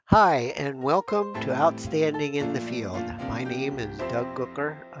Hi, and welcome to Outstanding in the Field. My name is Doug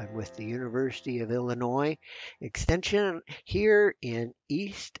Gooker. I'm with the University of Illinois Extension here in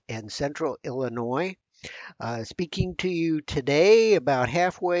East and Central Illinois. Speaking to you today about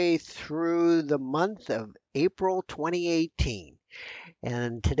halfway through the month of April 2018.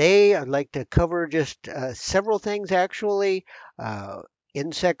 And today I'd like to cover just several things actually. Uh,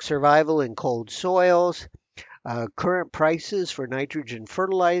 Insect survival in cold soils, current prices for nitrogen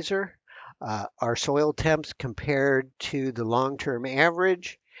fertilizer, our soil temps compared to the long-term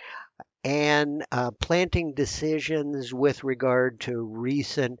average, and planting decisions with regard to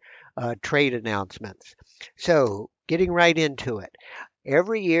recent trade announcements. So, getting right into it.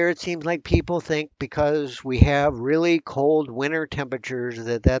 Every year, it seems like people think because we have really cold winter temperatures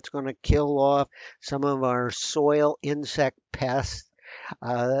that that's going to kill off some of our soil insect pests.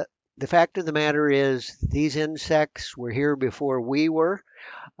 uh, the fact of the matter is, these insects were here before we were.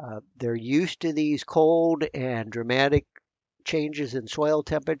 They're used to these cold and dramatic changes in soil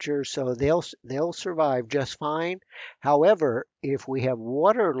temperature, so they'll survive just fine. However, if we have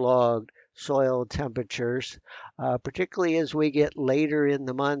waterlogged soil temperatures, particularly as we get later in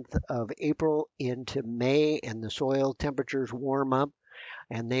the month of April into May and the soil temperatures warm up,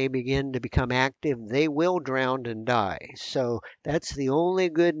 and they begin to become active, they will drown and die. So that's the only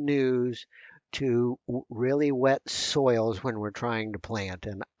good news to really wet soils when we're trying to plant,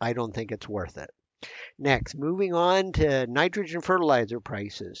 and I don't think it's worth it. Next, moving on to nitrogen fertilizer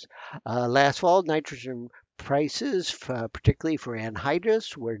prices. Last fall, nitrogen prices, particularly for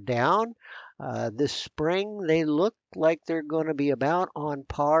anhydrous, were down. This spring, they look like they're going to be about on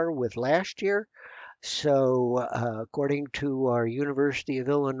par with last year. So, according to our University of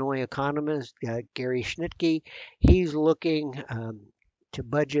Illinois economist, Gary Schnitke, he's looking to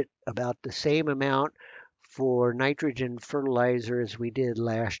budget about the same amount for nitrogen fertilizer as we did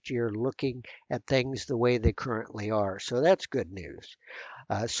last year, looking at things the way they currently are. So that's good news.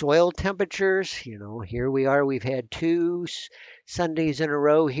 Soil temperatures, here we are. We've had two Sundays in a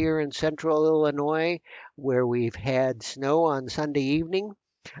row here in central Illinois where we've had snow on Sunday evening.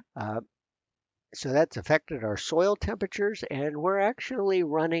 Uh, so that's affected our soil temperatures, and we're actually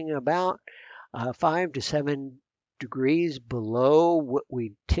running about 5 to 7 degrees below what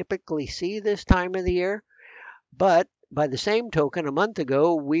we typically see this time of the year. But by the same token, a month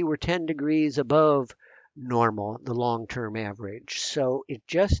ago, we were 10 degrees above normal, the long-term average. So it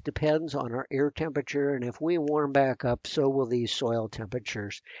just depends on our air temperature, and if we warm back up, so will these soil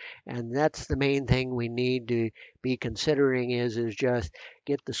temperatures. And that's the main thing we need to be considering is just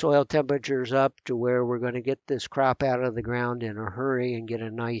get the soil temperatures up to where we're going to get this crop out of the ground in a hurry and get a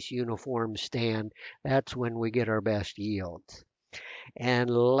nice uniform stand. That's when we get our best yields. And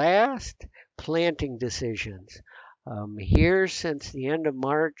last, planting decisions. Here, since the end of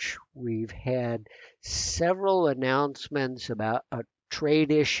March, we've had several announcements about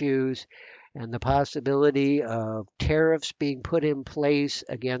trade issues and the possibility of tariffs being put in place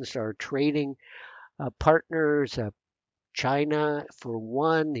against our trading partners, China for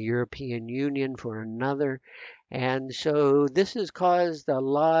one, the European Union for another. And so this has caused a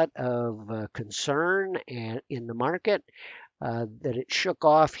lot of concern in the market that it shook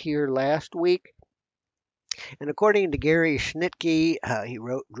off here last week. And according to Gary Schnitke, he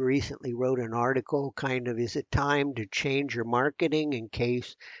recently wrote an article, kind of, is it time to change your marketing in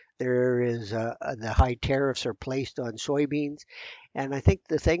case there is the high tariffs are placed on soybeans? And I think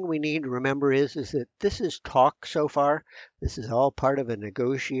the thing we need to remember is that this is talk so far. This is all part of a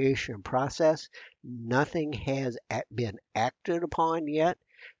negotiation process. Nothing has been acted upon yet.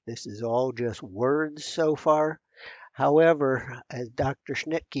 This is all just words so far. However, as Dr.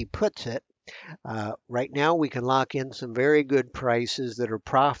 Schnitke puts it, right now we can lock in some very good prices that are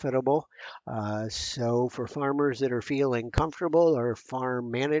profitable. So for farmers that are feeling comfortable or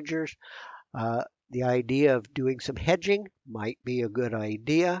farm managers, the idea of doing some hedging might be a good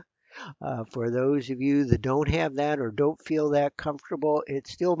idea. For those of you that don't have that or don't feel that comfortable, it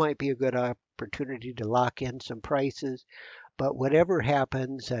still might be a good opportunity to lock in some prices. But whatever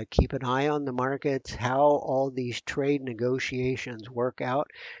happens, keep an eye on the markets, how all these trade negotiations work out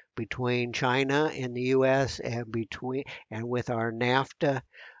between China and the U.S. and with our NAFTA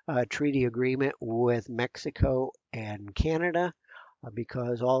treaty agreement with Mexico and Canada,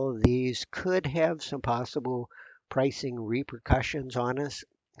 because all of these could have some possible pricing repercussions on us.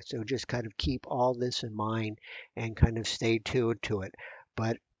 So just kind of keep all this in mind and kind of stay tuned to it.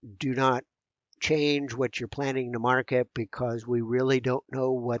 But do not change what you're planning to market because we really don't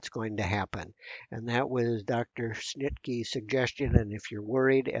know what's going to happen. And that was Dr. Snitke's suggestion. And if you're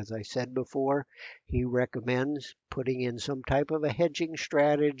worried, as I said before, he recommends putting in some type of a hedging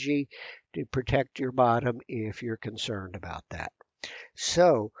strategy to protect your bottom if you're concerned about that.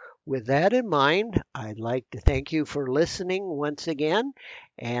 So, with that in mind, I'd like to thank you for listening once again,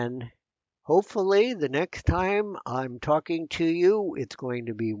 and hopefully the next time I'm talking to you, it's going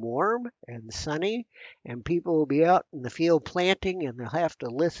to be warm and sunny, and people will be out in the field planting, and they'll have to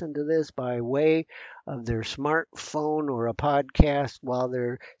listen to this by way of their smartphone or a podcast while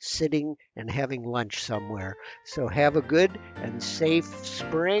they're sitting and having lunch somewhere. So have a good and safe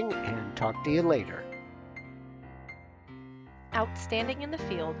spring, and talk to you later. Outstanding in the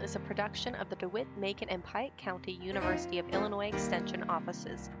Field is a production of the DeWitt, Macon, and Piatt County University of Illinois Extension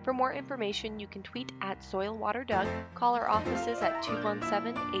offices. For more information, you can tweet at SoilWaterDoug, call our offices at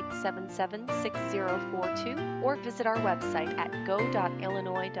 217-877-6042, or visit our website at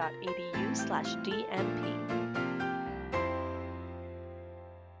go.illinois.edu/DMP.